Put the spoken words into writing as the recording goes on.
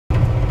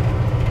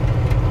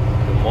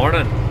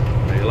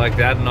like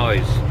that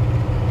noise?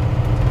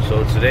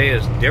 So today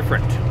is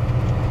different.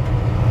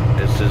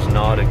 This is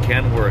not a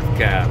Kenworth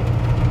cab.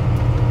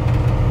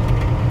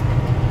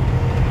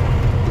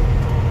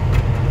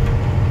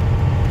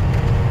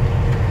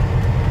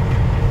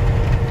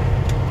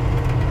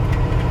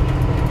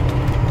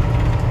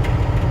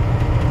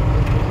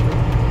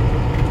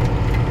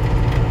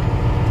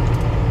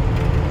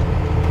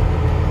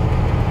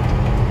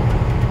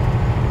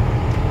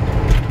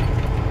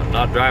 I'm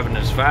not driving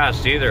as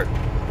fast either.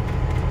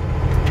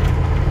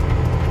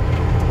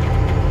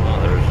 Oh,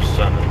 there's the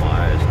sun in my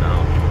eyes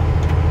now.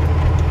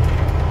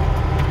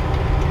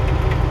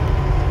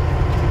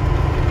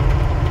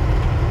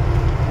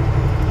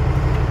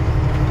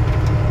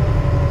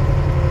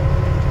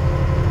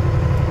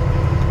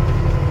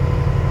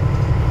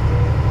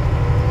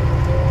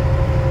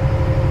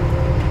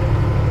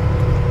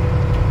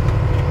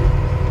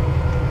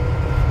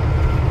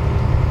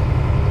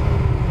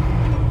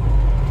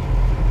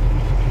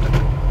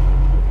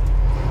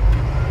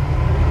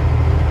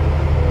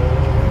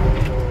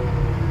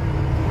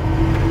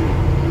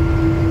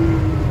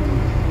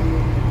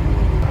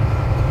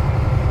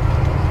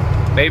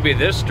 Maybe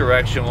this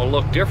direction will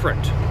look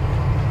different.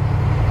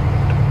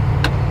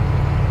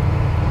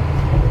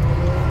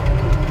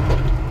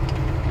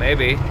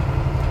 Maybe.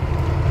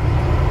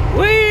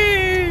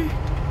 Whee!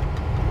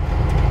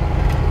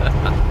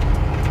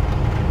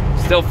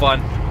 Still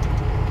fun.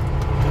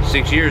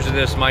 6 years of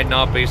this might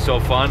not be so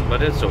fun,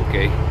 but it's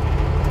okay.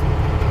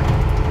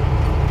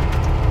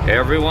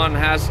 Everyone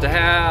has to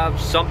have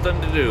something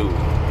to do,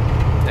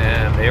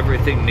 and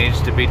everything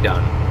needs to be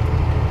done.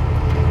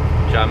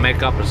 Should I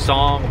make up a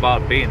song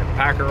about being a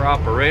packer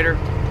operator?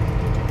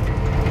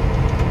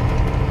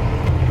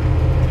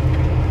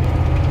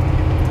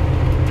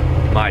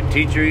 My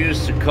teacher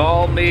used to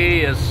call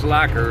me a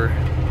slacker.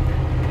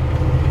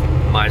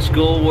 My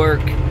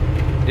schoolwork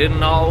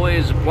didn't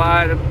always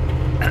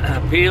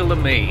appeal to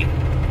me.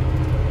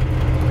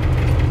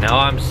 Now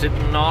I'm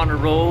sitting on the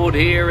road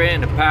here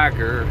in a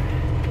packer.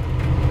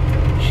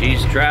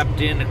 She's trapped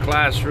in a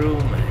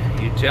classroom.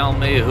 You tell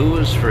me who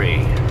is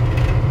free.